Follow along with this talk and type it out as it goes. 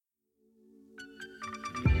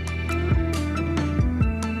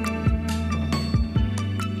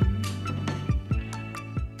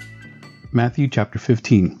Matthew chapter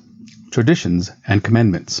 15. Traditions and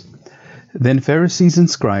Commandments. Then Pharisees and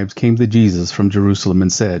scribes came to Jesus from Jerusalem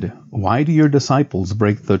and said, Why do your disciples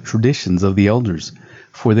break the traditions of the elders?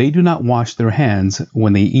 For they do not wash their hands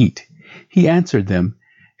when they eat. He answered them,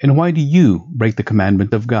 And why do you break the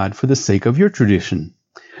commandment of God for the sake of your tradition?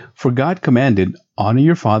 For God commanded, Honor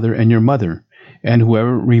your father and your mother, and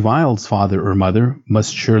whoever reviles father or mother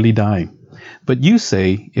must surely die. But you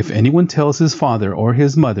say, If anyone tells his father or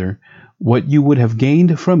his mother, What you would have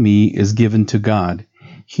gained from me is given to God,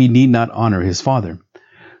 he need not honor his father.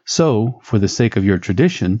 So, for the sake of your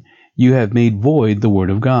tradition, you have made void the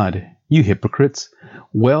word of God. You hypocrites!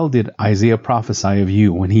 Well did Isaiah prophesy of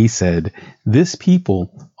you when he said, This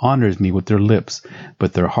people honors me with their lips,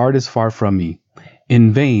 but their heart is far from me.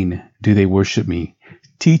 In vain do they worship me,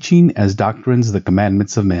 teaching as doctrines the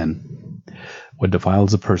commandments of men. What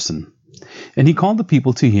defiles a person? And he called the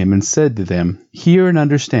people to him and said to them, Hear and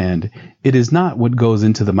understand, it is not what goes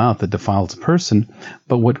into the mouth that defiles a person,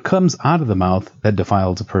 but what comes out of the mouth that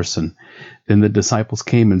defiles a person. Then the disciples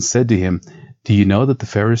came and said to him, Do you know that the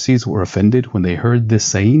Pharisees were offended when they heard this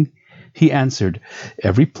saying? He answered,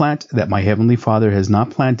 Every plant that my heavenly Father has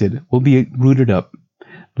not planted will be rooted up.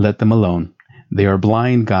 Let them alone. They are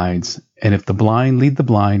blind guides, and if the blind lead the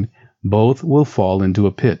blind, both will fall into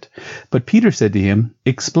a pit. But Peter said to him,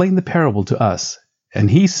 Explain the parable to us. And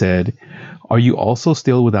he said, Are you also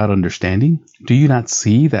still without understanding? Do you not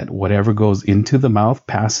see that whatever goes into the mouth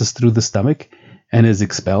passes through the stomach and is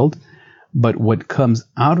expelled? But what comes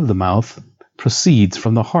out of the mouth proceeds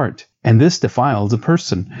from the heart, and this defiles a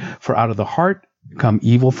person. For out of the heart come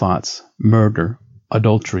evil thoughts, murder,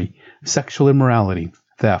 adultery, sexual immorality,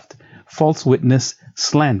 theft, false witness,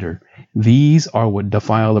 slander. These are what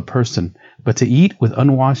defile a person, but to eat with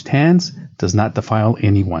unwashed hands does not defile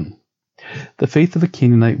anyone. The faith of a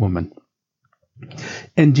Canaanite woman.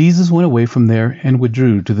 And Jesus went away from there and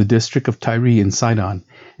withdrew to the district of Tyre and Sidon.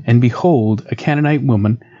 And behold, a Canaanite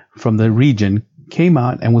woman from the region came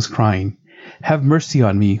out and was crying, Have mercy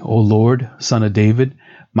on me, O Lord, Son of David.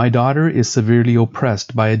 My daughter is severely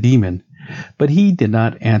oppressed by a demon. But he did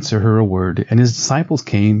not answer her a word, and his disciples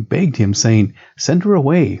came, begged him, saying, Send her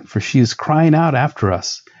away, for she is crying out after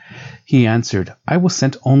us. He answered, I was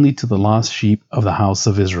sent only to the lost sheep of the house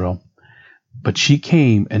of Israel. But she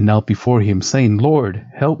came and knelt before him, saying, Lord,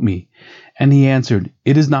 help me. And he answered,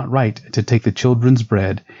 It is not right to take the children's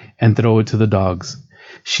bread and throw it to the dogs.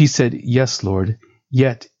 She said, Yes, Lord,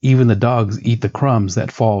 yet even the dogs eat the crumbs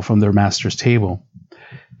that fall from their master's table.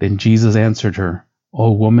 Then Jesus answered her,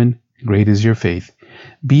 O woman, great is your faith.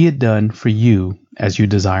 Be it done for you as you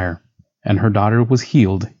desire. And her daughter was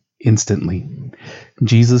healed instantly.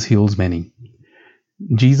 Jesus heals many.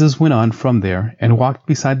 Jesus went on from there and walked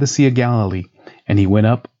beside the Sea of Galilee. And he went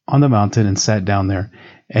up on the mountain and sat down there.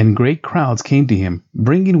 And great crowds came to him,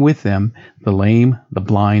 bringing with them the lame, the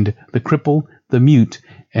blind, the cripple, the mute,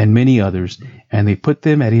 and many others, and they put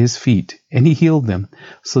them at his feet, and he healed them,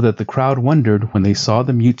 so that the crowd wondered when they saw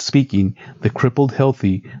the mute speaking, the crippled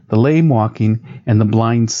healthy, the lame walking, and the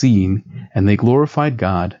blind seeing, and they glorified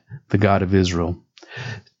God, the God of Israel.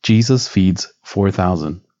 Jesus feeds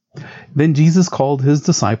 4,000. Then Jesus called his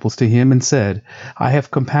disciples to him and said, I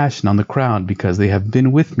have compassion on the crowd, because they have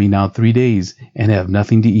been with me now 3 days, and have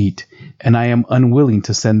nothing to eat, and I am unwilling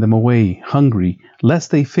to send them away hungry,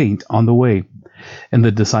 lest they faint on the way. And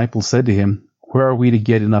the disciples said to him, Where are we to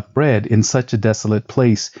get enough bread in such a desolate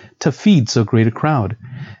place to feed so great a crowd?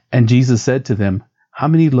 And Jesus said to them, How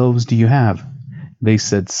many loaves do you have? They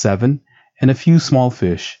said, 7, and a few small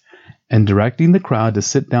fish. And directing the crowd to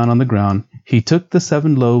sit down on the ground, he took the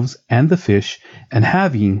 7 loaves and the fish, and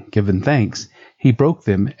having given thanks, he broke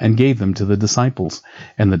them and gave them to the disciples,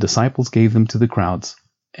 and the disciples gave them to the crowds.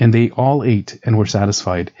 And they all ate and were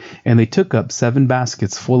satisfied, and they took up 7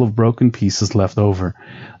 baskets full of broken pieces left over.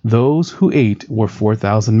 Those who ate were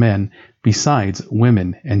 4,000 men, besides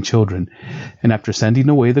women and children. And after sending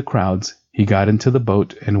away the crowds, he got into the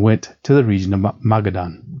boat and went to the region of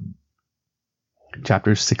Magadan.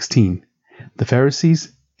 Chapter 16. The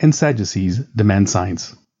Pharisees and Sadducees demand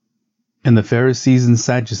signs. And the Pharisees and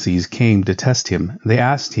Sadducees came to test him. They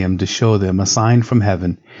asked him to show them a sign from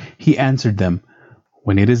heaven. He answered them,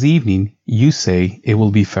 When it is evening, you say it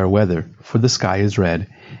will be fair weather, for the sky is red,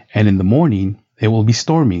 and in the morning it will be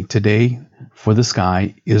stormy today, for the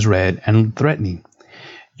sky is red and threatening.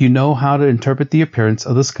 You know how to interpret the appearance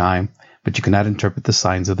of the sky, but you cannot interpret the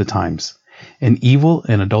signs of the times. An evil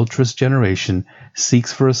and adulterous generation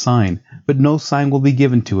seeks for a sign, but no sign will be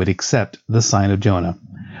given to it except the sign of Jonah.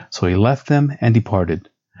 So he left them and departed.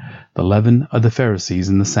 The leaven of the Pharisees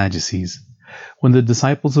and the Sadducees. When the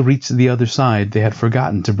disciples reached the other side, they had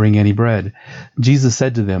forgotten to bring any bread. Jesus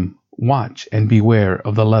said to them, "Watch and beware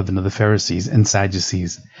of the leaven of the Pharisees and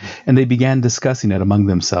Sadducees." And they began discussing it among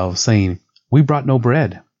themselves, saying, "We brought no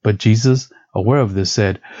bread." But Jesus, aware of this,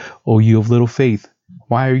 said, "O you of little faith,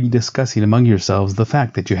 why are you discussing among yourselves the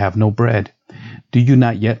fact that you have no bread? Do you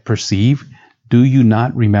not yet perceive? Do you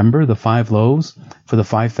not remember the 5 loaves for the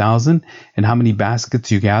 5,000, and how many baskets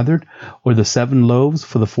you gathered? Or the 7 loaves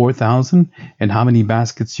for the 4,000, and how many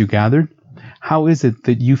baskets you gathered? How is it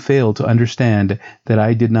that you fail to understand that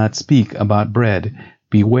I did not speak about bread?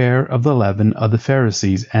 Beware of the leaven of the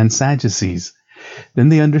Pharisees and Sadducees." Then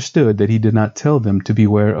they understood that he did not tell them to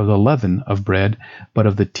beware of the leaven of bread, but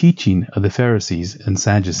of the teaching of the Pharisees and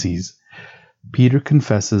Sadducees. Peter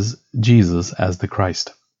confesses Jesus as the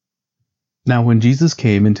Christ. Now when Jesus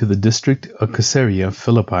came into the district of Caesarea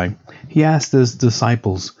Philippi, he asked his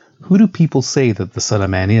disciples, "Who do people say that the Son of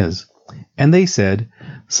Man is?" And they said,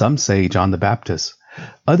 "Some say John the Baptist,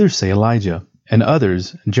 others say Elijah, and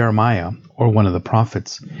others Jeremiah or one of the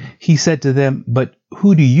prophets." He said to them, "But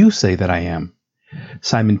who do you say that I am?"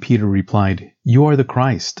 Simon Peter replied, "You are the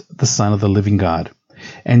Christ, the Son of the living God."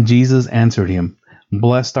 And Jesus answered him,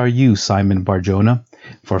 "Blessed are you, Simon Bar-Jonah,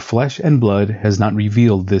 for flesh and blood has not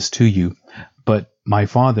revealed this to you, but my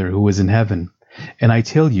Father who is in heaven. And I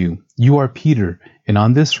tell you, you are Peter, and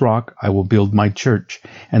on this rock I will build my church,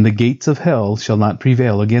 and the gates of hell shall not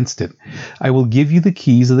prevail against it. I will give you the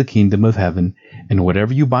keys of the kingdom of heaven, and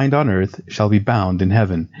whatever you bind on earth shall be bound in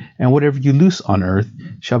heaven, and whatever you loose on earth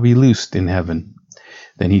shall be loosed in heaven."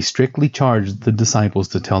 Then he strictly charged the disciples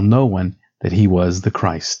to tell no one that he was the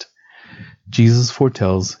Christ. Jesus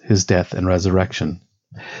foretells his death and resurrection.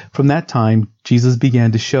 From that time, Jesus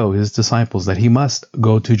began to show his disciples that he must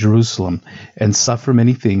go to Jerusalem and suffer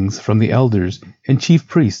many things from the elders and chief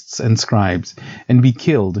priests and scribes, and be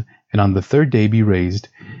killed, and on the 3rd day be raised.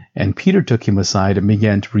 And Peter took him aside and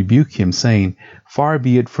began to rebuke him, saying, "Far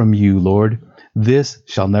be it from you, Lord, this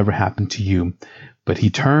shall never happen to you." But he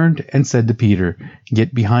turned and said to Peter,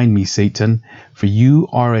 "Get behind me, Satan, for you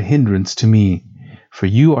are a hindrance to me. For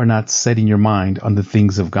you are not setting your mind on the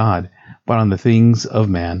things of God, but on the things of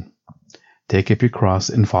man. Take up your cross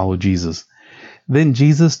and follow Jesus." Then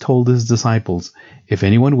Jesus told his disciples, "If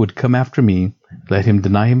anyone would come after me, let him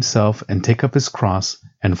deny himself and take up his cross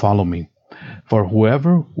and follow me. For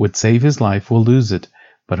whoever would save his life will lose it,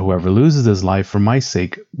 but whoever loses his life for my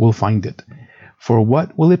sake will find it. For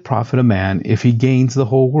what will it profit a man if he gains the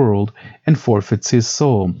whole world and forfeits his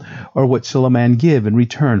soul? Or what shall a man give in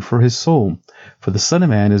return for his soul? For the Son of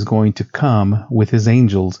Man is going to come with his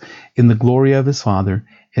angels in the glory of his Father,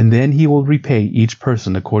 and then he will repay each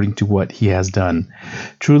person according to what he has done.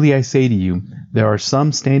 Truly I say to you, there are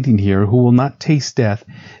some standing here who will not taste death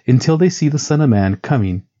until they see the Son of Man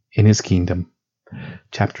coming in his kingdom."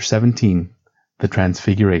 Chapter 17. The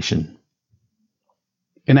Transfiguration.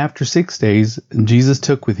 And after 6 days, Jesus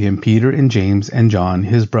took with him Peter and James and John,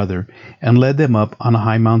 his brother, and led them up on a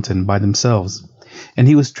high mountain by themselves. And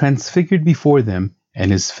he was transfigured before them,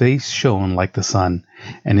 and his face shone like the sun,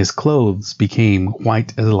 and his clothes became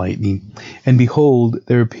white as lightning. And behold,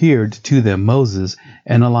 there appeared to them Moses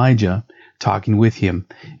and Elijah, talking with him.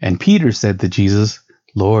 And Peter said to Jesus,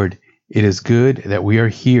 "Lord, it is good that we are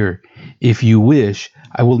here. If you wish,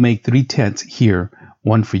 I will make 3 tents here,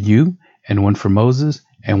 one for you, and one for Moses,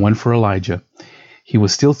 and one for Elijah." He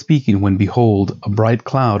was still speaking when, behold, a bright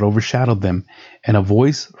cloud overshadowed them, and a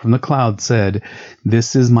voice from the cloud said,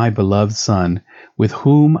 "This is my beloved Son, with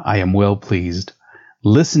whom I am well pleased.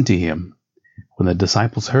 Listen to him." When the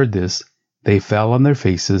disciples heard this, they fell on their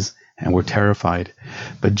faces and were terrified.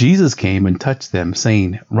 But Jesus came and touched them,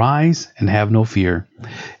 saying, "Rise and have no fear."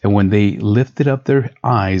 And when they lifted up their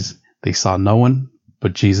eyes, they saw no one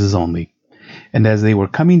but Jesus only. And as they were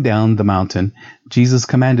coming down the mountain, Jesus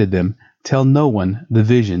commanded them, "Tell no one the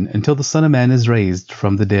vision until the Son of Man is raised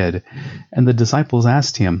from the dead." And the disciples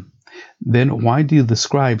asked him, "Then why do the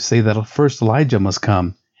scribes say that first Elijah must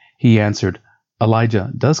come?" He answered,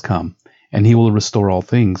 "Elijah does come, and he will restore all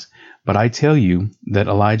things. But I tell you that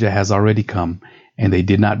Elijah has already come, and they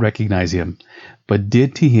did not recognize him, but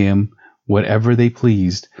did to him whatever they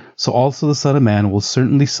pleased. So also the Son of Man will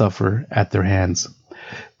certainly suffer at their hands."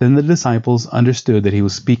 Then the disciples understood that he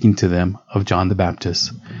was speaking to them of John the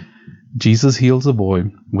Baptist. Jesus heals a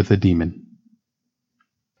boy with a demon.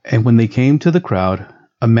 And when they came to the crowd,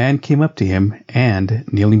 a man came up to him and,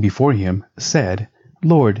 kneeling before him, said,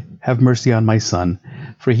 "Lord, have mercy on my son,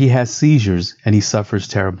 for he has seizures and he suffers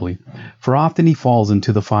terribly. For often he falls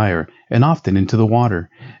into the fire and often into the water.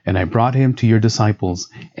 And I brought him to your disciples,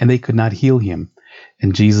 and they could not heal him."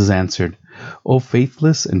 And Jesus answered, O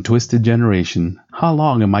faithless and twisted generation, how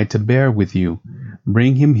long am I to bear with you?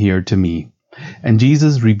 Bring him here to me. And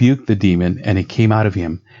Jesus rebuked the demon, and it came out of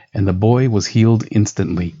him, and the boy was healed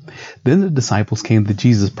instantly. Then the disciples came to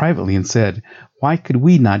Jesus privately and said, Why could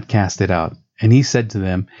we not cast it out? And he said to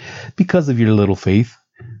them, Because of your little faith.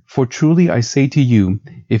 For truly I say to you,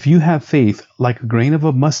 if you have faith like a grain of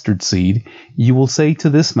a mustard seed, you will say to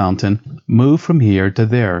this mountain, Move from here to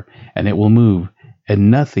there, and it will move,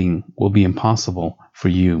 and nothing will be impossible for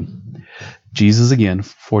you. Jesus again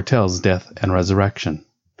foretells death and resurrection.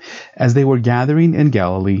 As they were gathering in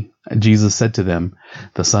Galilee, Jesus said to them,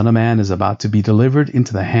 The Son of Man is about to be delivered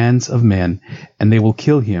into the hands of men, and they will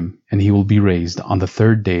kill him, and he will be raised on the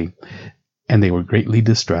third day. And they were greatly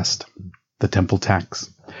distressed. The temple tax.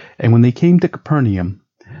 And when they came to Capernaum,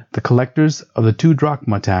 the collectors of the 2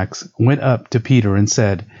 drachma tax went up to Peter and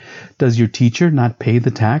said, Does your teacher not pay the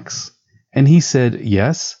tax? And he said,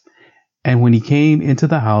 Yes. And when he came into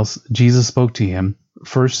the house, Jesus spoke to him,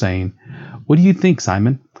 first saying, What do you think,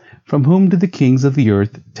 Simon? From whom do the kings of the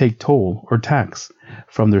earth take toll or tax?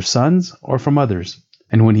 From their sons or from others?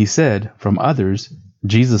 And when he said, From others,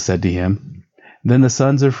 Jesus said to him, Then the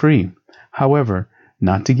sons are free. However,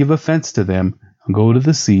 not to give offense to them, go to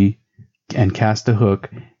the sea and cast a hook,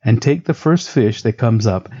 and take the first fish that comes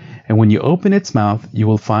up, and when you open its mouth, you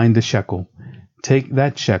will find a shekel. Take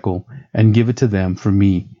that shekel and give it to them for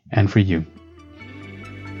me and for you.